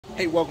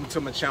Hey, welcome to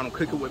my channel,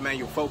 Cooking with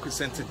Manual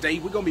Focus, and today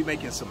we're going to be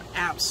making some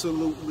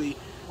absolutely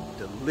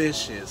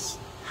delicious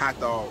hot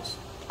dogs,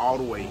 all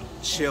the way,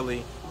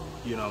 chili,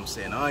 you know what I'm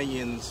saying,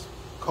 onions,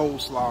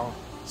 coleslaw,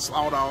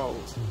 slaw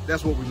dogs.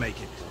 That's what we're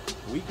making.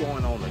 We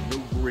going on a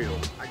new grill.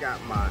 I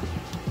got my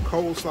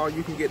coleslaw.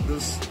 You can get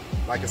this,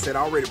 like I said,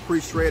 already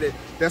pre-shredded.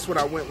 That's what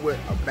I went with,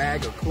 a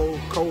bag of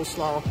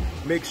coleslaw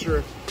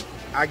mixture.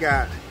 I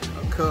got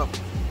a cup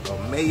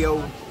of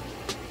mayo.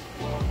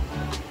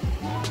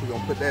 We're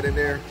gonna put that in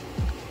there.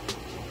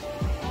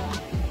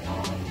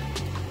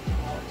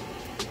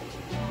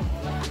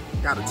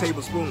 Got a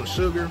tablespoon of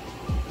sugar.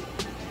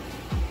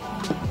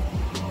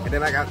 And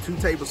then I got 2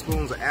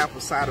 tablespoons of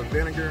apple cider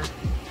vinegar.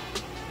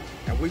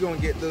 And we're gonna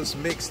get this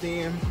mixed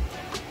in.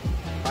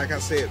 Like I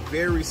said,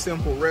 very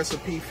simple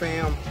recipe,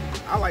 fam.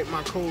 I like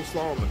my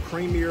coleslaw on the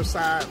creamier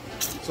side.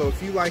 So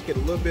if you like it a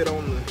little bit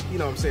on the, you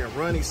know what I'm saying,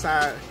 runny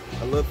side,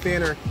 a little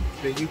thinner,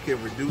 then you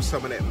can reduce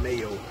some of that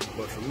mayo.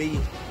 But for me,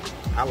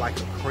 I like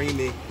a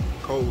creamy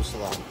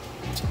coleslaw.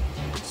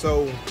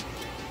 So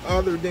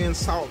other than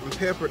salt and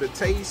pepper to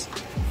taste,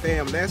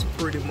 fam, that's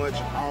pretty much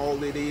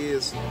all it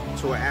is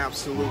to an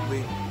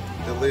absolutely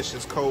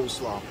delicious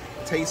coleslaw.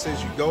 Taste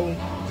as you go,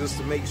 just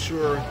to make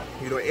sure,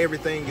 you know,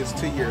 everything is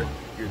to your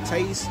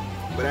taste.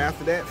 But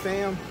after that,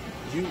 fam,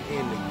 you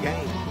in the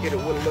game. Hit it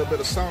with a little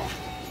bit of salt.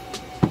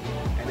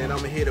 And then I'm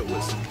gonna hit it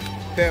with some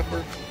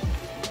pepper.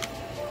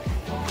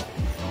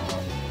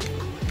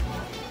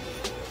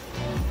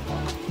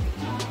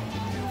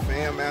 And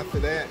fam, after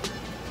that,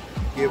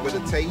 give it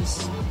a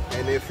taste.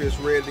 And if it's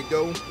ready to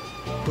go,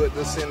 put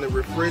this in the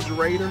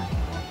refrigerator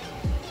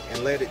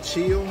and let it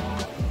chill,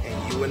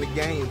 and you in the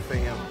game,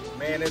 fam.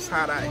 Man, it's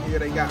hot out here.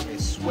 They got me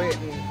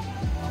sweating,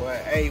 but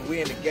hey,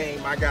 we in the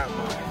game. I got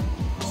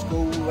my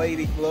school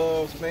lady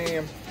gloves,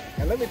 man.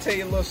 And let me tell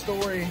you a little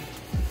story.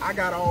 I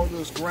got all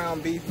this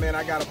ground beef, man.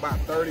 I got about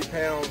 30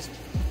 pounds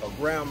of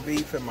ground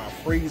beef in my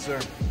freezer.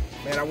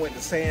 Man, I went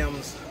to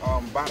Sam's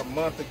about a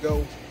month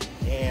ago,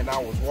 and I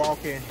was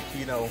walking,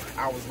 you know,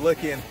 I was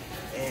looking,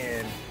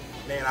 and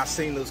man, I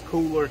seen this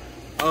cooler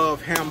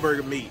of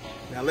hamburger meat.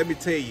 Now let me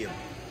tell you,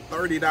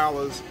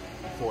 $30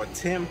 for a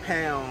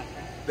 10-pound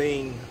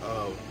thing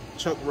of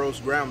chuck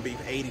roast ground beef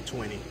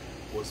 80/20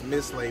 was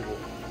mislabeled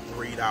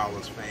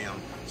 $3, fam.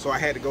 So I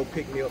had to go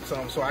pick me up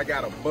some. So I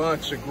got a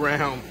bunch of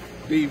ground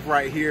beef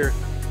right here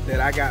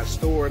that I got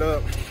stored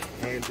up,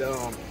 and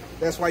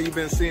that's why you've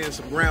been seeing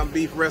some ground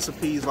beef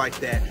recipes like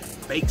that.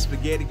 Baked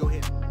spaghetti. Go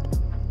ahead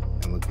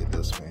and look at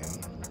this, fam.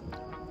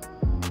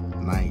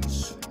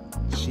 Nice,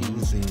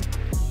 cheesy.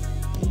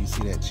 And you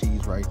see that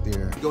cheese right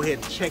there. Go ahead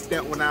and check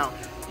that one out.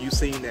 You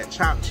seen that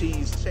chopped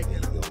cheese? Check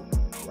it out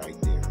right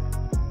there.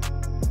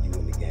 You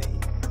in the game.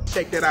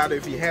 Check that out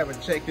if you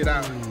haven't checked it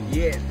out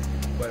yet.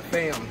 But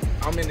fam,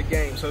 I'm in the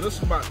game. So this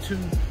is about 2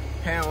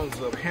 pounds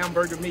of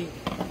hamburger meat,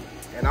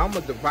 and I'm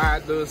gonna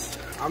divide this.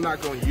 I'm not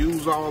gonna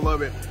use all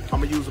of it. I'm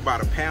gonna use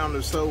about 1 pound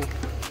or so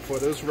for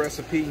this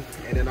recipe,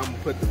 and then I'm gonna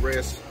put the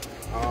rest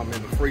in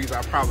the freezer.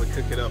 I'll probably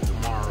cook it up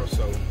tomorrow.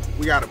 So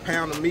we got 1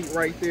 pound of meat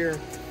right there.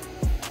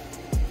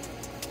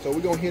 So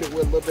we're gonna hit it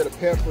with a little bit of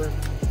pepper.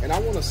 And I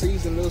wanna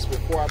season this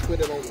before I put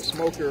it on the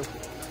smoker,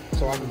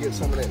 so I can get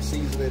some of that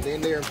seasoning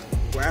in there.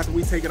 Well, after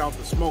we take it off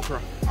the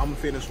smoker, I'm gonna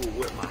finish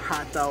with my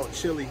hot dog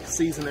chili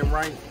seasoning,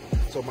 right?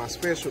 So my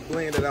special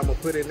blend that I'm gonna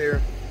put in there,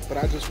 but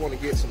I just wanna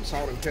get some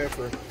salt and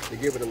pepper to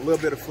give it a little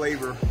bit of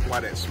flavor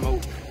while that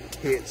smoke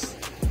hits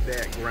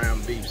that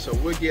ground beef. So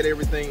we'll get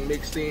everything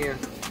mixed in,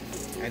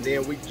 and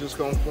then we just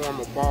gonna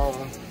form a ball.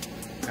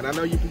 And I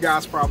know you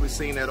guys probably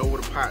seen that over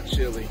the pot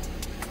chili.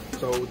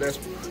 So that's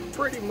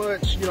pretty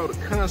much, you know,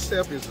 the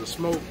concept is to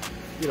smoke,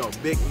 you know,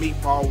 big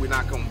meatball. We're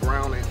not gonna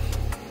brown it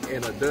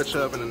in a Dutch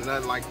oven or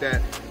nothing like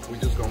that. We're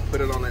just gonna put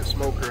it on that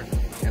smoker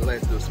and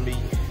let this meat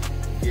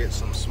get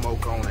some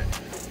smoke on it.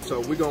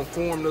 So we're gonna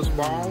form this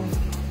ball,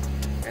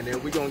 and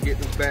then we're gonna get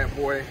this bad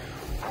boy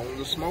on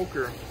the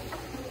smoker.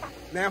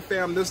 Now,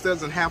 fam, this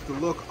doesn't have to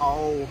look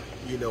all,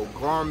 you know,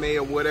 gourmet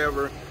or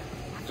whatever.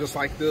 Just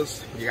like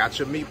this, you got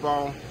your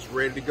meatball, it's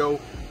ready to go.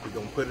 We're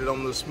gonna put it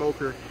on the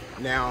smoker.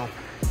 Now,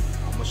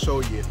 I'm gonna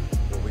show you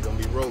what we're gonna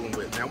be rolling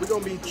with. Now we're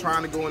gonna be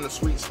trying to go in the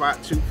sweet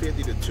spot,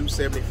 250 to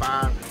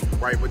 275,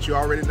 right? But you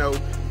already know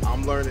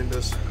I'm learning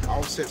this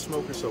offset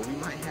smoker, so we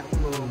might have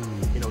a little,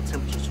 you know,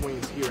 temperature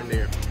swings here and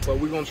there. But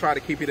we're gonna try to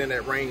keep it in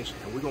that range,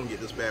 and we're gonna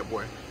get this bad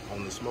boy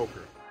on the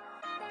smoker.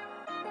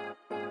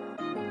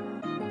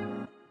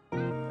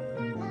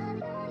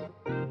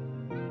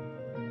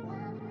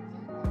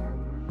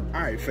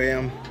 All right,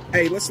 fam.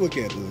 Hey, let's look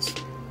at this.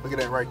 Look at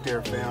that right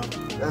there, fam.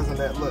 Doesn't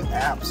that look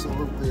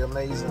absolutely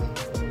amazing?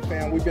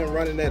 Fam, we've been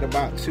running at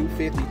about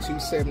 250,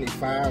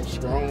 275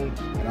 strong,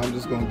 and I'm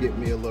just gonna get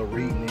me a little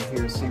reading in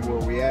here, see where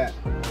we at.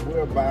 We're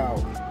about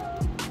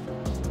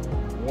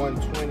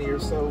 120 or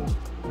so.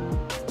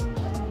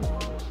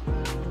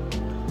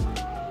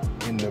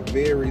 In the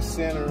very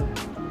center,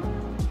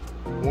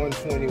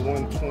 120,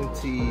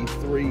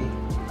 123.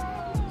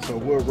 So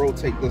we'll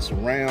rotate this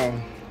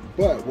around.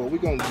 But what we're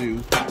gonna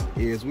do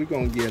is we're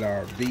gonna get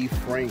our beef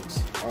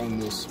franks on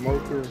the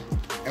smoker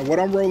And what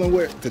I'm rolling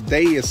with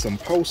today is some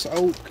post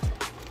oak.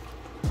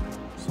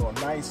 So a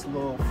nice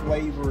little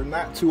flavor,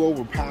 not too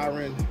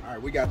overpowering. All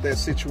right, we got that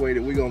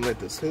situated. We're gonna let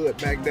this hood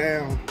back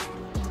down.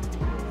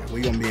 And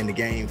we're gonna be in the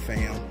game,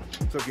 fam.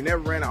 So if you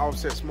never ran an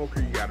offset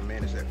smoker, you gotta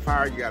manage that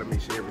fire. You gotta make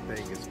sure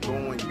everything is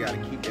going. You gotta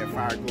keep that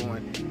fire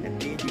going.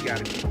 And then you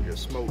gotta keep your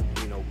smoke,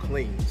 you know,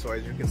 clean. So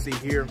as you can see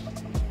here,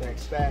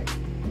 stack,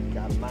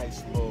 got a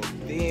nice little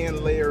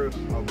thin layer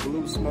of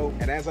blue smoke.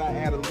 And as I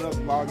add enough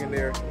log in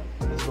there,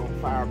 it's gonna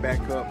fire back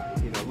up,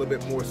 you know, a little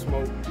bit more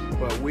smoke.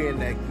 But we're in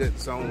that good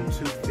zone,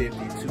 250,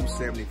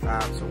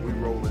 275, so we're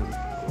rolling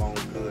along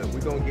good.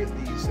 We're gonna get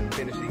these and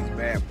finish these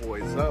bad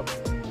boys up.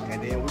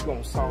 And then we're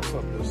gonna sauce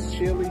up this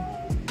chili,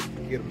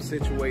 get them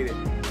situated,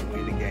 and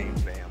win the game,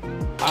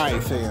 fam. All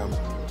right, fam,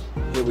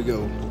 here we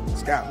go.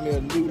 It's got me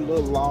a new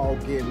little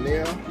log in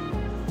there.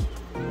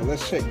 Well,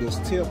 let's check this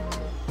tip.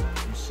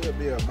 It should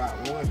be about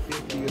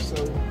 150 or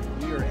so.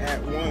 We are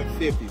at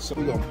 150, so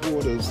we're gonna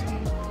pour this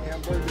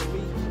hamburger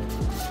meat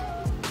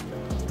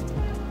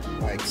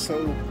like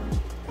so.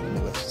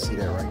 Let's see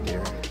that right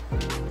there.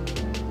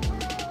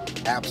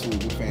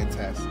 Absolutely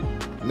fantastic.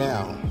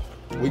 Now,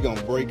 we're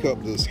gonna break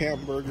up this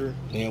hamburger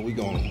and we're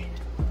gonna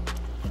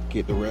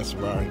get the rest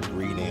of our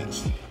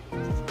ingredients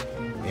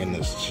in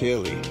this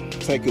chili.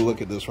 Take a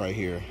look at this right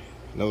here.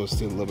 I know it's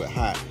still a little bit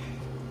hot,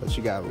 but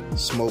you got a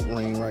smoke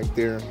ring right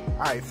there.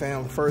 All right,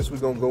 fam, first we're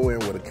gonna go in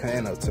with a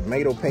can of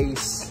tomato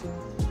paste.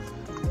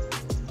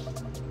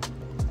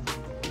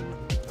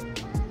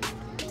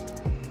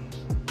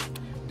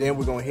 Then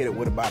we're gonna hit it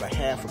with about a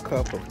half a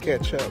cup of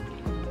ketchup,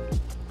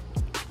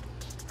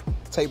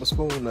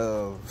 tablespoon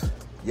of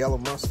yellow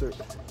mustard,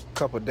 a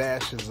couple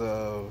dashes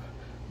of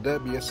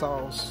W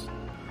sauce.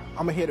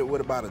 I'm gonna hit it with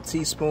about a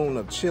teaspoon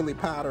of chili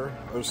powder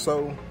or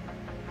so.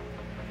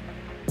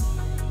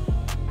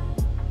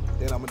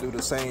 Then I'm gonna do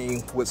the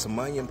same with some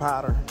onion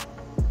powder.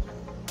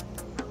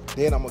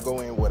 Then I'm gonna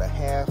go in with a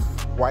half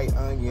white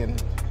onion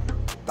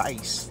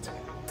diced.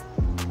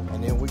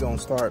 And then we're gonna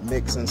start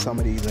mixing some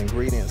of these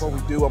ingredients. What we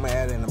do, I'm gonna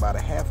add in about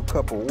a half a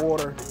cup of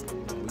water.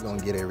 We're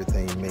gonna get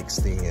everything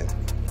mixed in.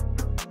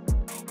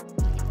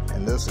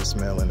 And this is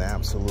smelling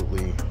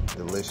absolutely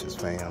delicious,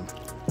 fam.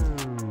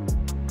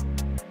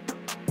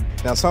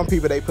 Now some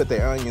people, they put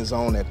their onions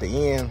on at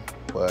the end,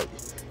 but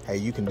hey,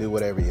 you can do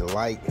whatever you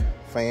like,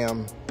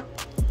 fam.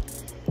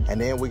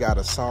 And then we got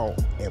a salt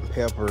and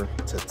pepper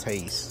to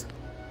taste.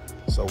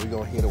 So we're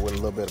gonna hit it with a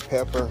little bit of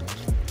pepper.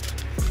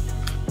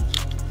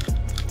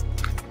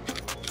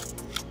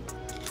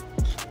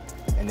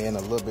 And then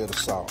a little bit of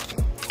salt.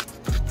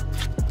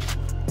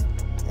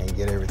 And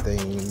get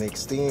everything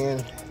mixed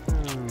in.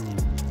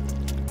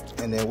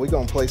 And then we're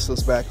gonna place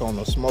this back on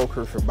the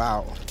smoker for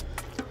about,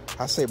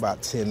 I say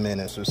about 10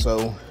 minutes or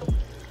so,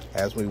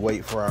 as we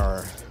wait for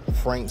our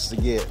franks to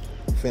get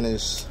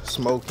finished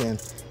smoking.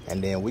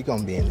 And then we're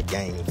gonna be in the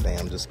game,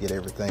 fam. Just get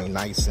everything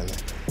nice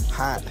and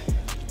hot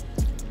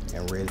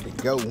and ready to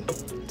go.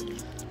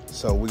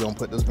 So we're gonna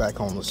put this back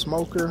on the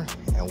smoker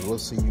and we'll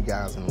see you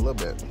guys in a little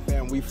bit.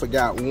 Fam, we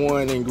forgot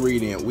one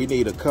ingredient. We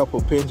need a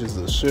couple pinches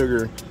of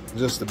sugar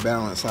just to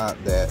balance out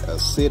that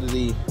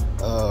acidity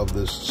of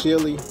this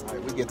chili. All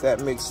right, we get that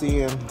mixed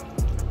in.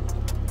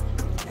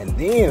 And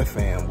then,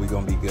 fam, we're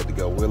gonna be good to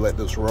go. We'll let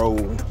this roll.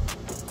 All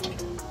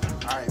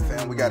right,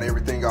 fam, we got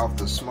everything off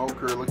the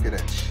smoker. Look at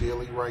that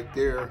chili right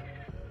there.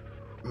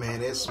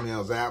 Man, it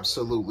smells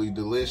absolutely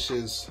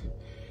delicious.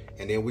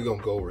 And then we're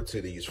gonna go over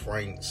to these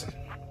franks.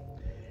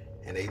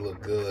 And they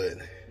look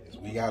good.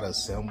 We gotta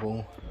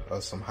assemble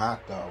some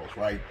hot dogs,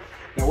 right?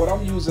 Now what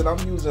I'm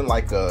using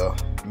like a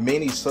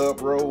mini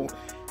sub roll.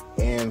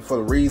 And for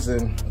the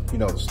reason, you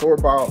know, the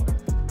store-bought,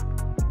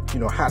 you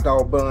know, hot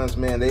dog buns,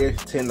 man, they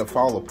tend to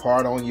fall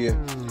apart on you.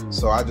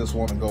 So I just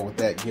want to go with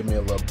that. Give me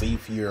a little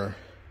beefier,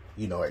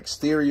 you know,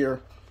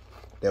 exterior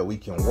that we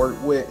can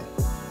work with.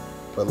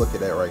 But look at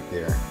that right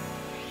there.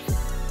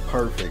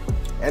 Perfect.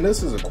 And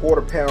this is a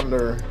 1/4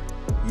 pounder,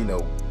 you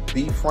know,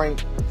 beef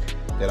frank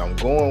that I'm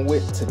going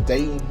with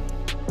today.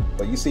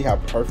 But you see how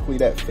perfectly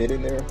that fit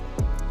in there?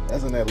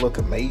 Doesn't that look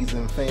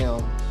amazing,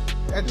 fam?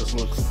 That just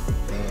looks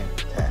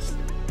fantastic.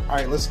 All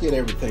right, let's get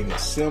everything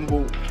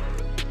assembled.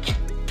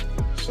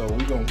 So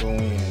we're gonna go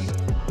in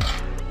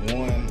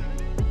one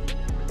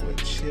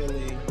with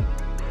chili,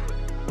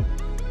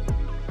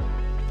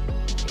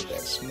 with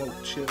that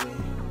smoked chili.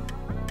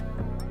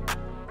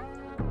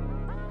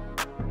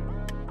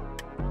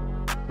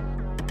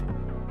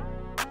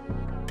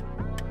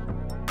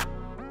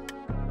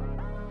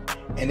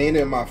 And then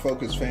in my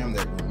focus fam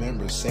that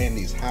remembers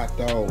Sandy's hot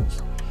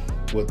dogs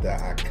with the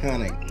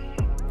iconic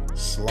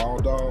slaw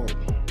dog.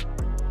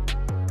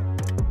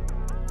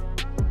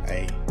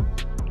 Hey,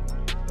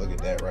 look at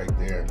that right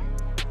there.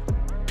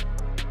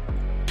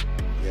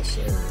 Yes,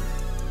 sir.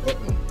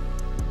 Uh-oh.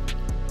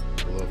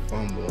 A little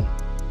fumble.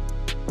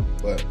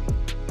 But,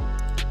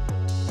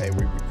 hey,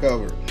 we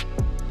recovered.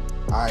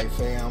 All right,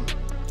 fam.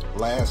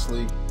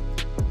 Lastly,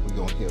 we're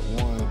going to hit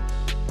one.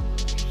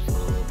 A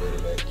little bit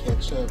of that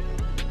ketchup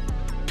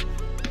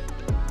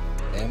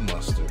and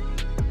mustard.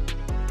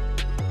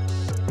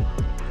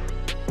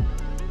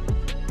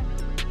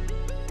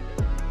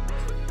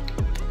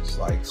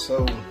 like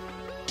so.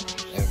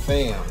 And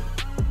fam,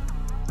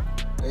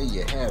 there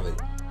you have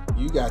it.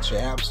 You got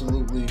your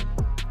absolutely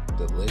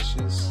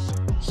delicious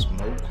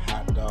smoked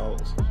hot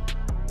dogs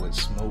with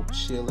smoked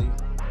chili,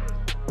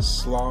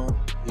 slaw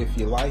if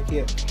you like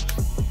it,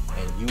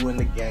 and you in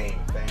the game,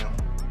 fam.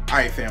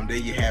 Alright fam, there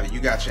you have it.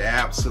 You got your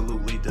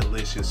absolutely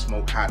delicious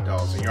smoked hot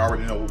dogs, and you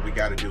already know what we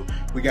gotta do.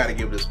 We gotta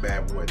give this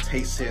bad boy a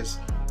taste test,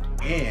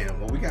 and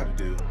what we gotta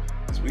do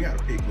is we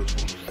gotta pick which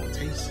one we want to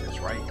taste test,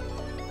 right?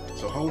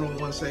 So hold on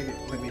one second,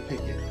 let me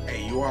pick it.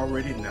 Hey, you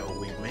already know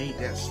we made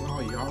that slaw.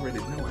 You already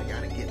know I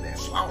gotta get that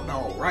slaw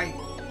dog, right?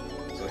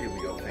 So here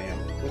we go, fam.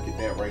 Look at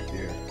that right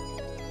there.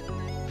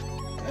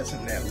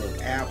 Doesn't that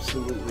look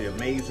absolutely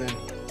amazing?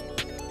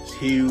 It's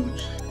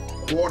huge.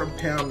 Quarter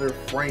pounder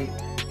frank.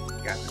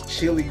 Got the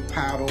chili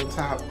powder on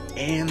top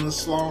and the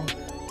slaw.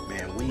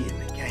 Man, we in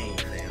the game,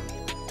 fam.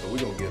 So we're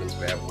gonna give this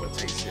bad boy a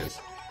taste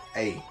test.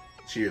 Hey,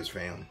 cheers,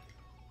 fam.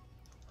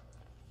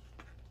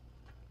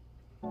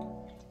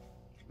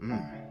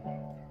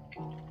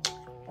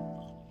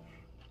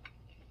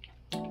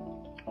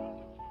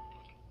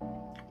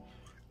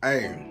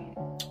 Hey,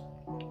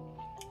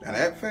 now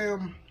that,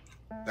 fam,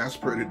 that's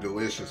pretty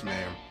delicious,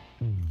 man.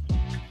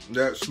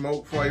 That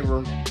smoke flavor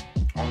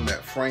on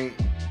that frank,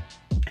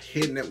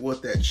 hitting it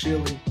with that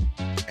chili,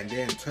 and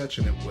then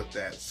touching it with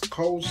that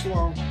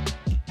coleslaw,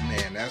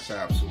 man, that's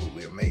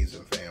absolutely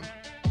amazing, fam.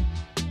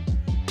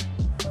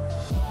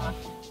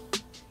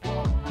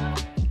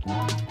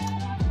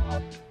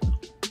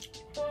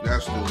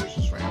 That's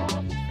delicious,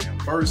 fam.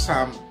 First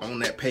time on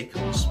that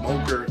Payco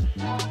smoker,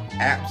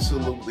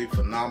 absolutely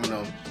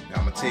phenomenal. Now,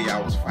 I'm gonna tell you, I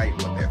was fighting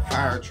with that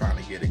fire,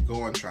 trying to get it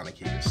going, trying to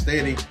keep it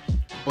steady.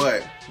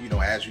 But, you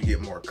know, as you get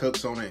more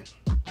cooks on it,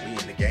 we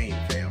in the game,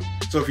 fam.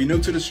 So if you're new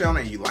to the channel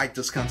and you like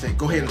this content,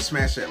 go ahead and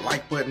smash that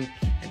like button,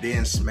 and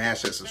then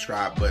smash that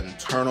subscribe button.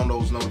 Turn on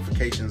those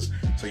notifications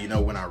so you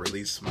know when I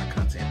release my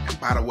content. And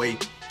by the way,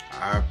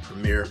 I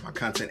premiere my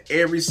content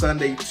every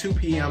Sunday, 2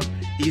 p.m.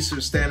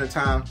 Eastern Standard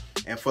Time.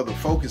 And for the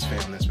Focus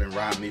fam that's been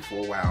riding me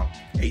for a while,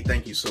 hey,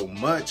 thank you so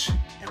much.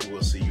 And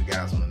we'll see you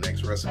guys on the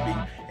next recipe.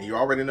 And you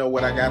already know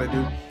what I gotta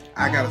do.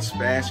 I gotta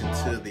smash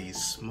into these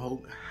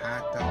smoked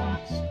hot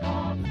dogs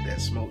with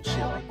that smoked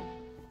chili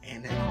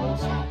and that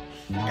coleslaw.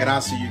 And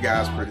I'll see you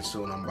guys pretty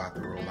soon. I'm about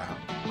to roll out.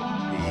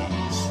 Peace.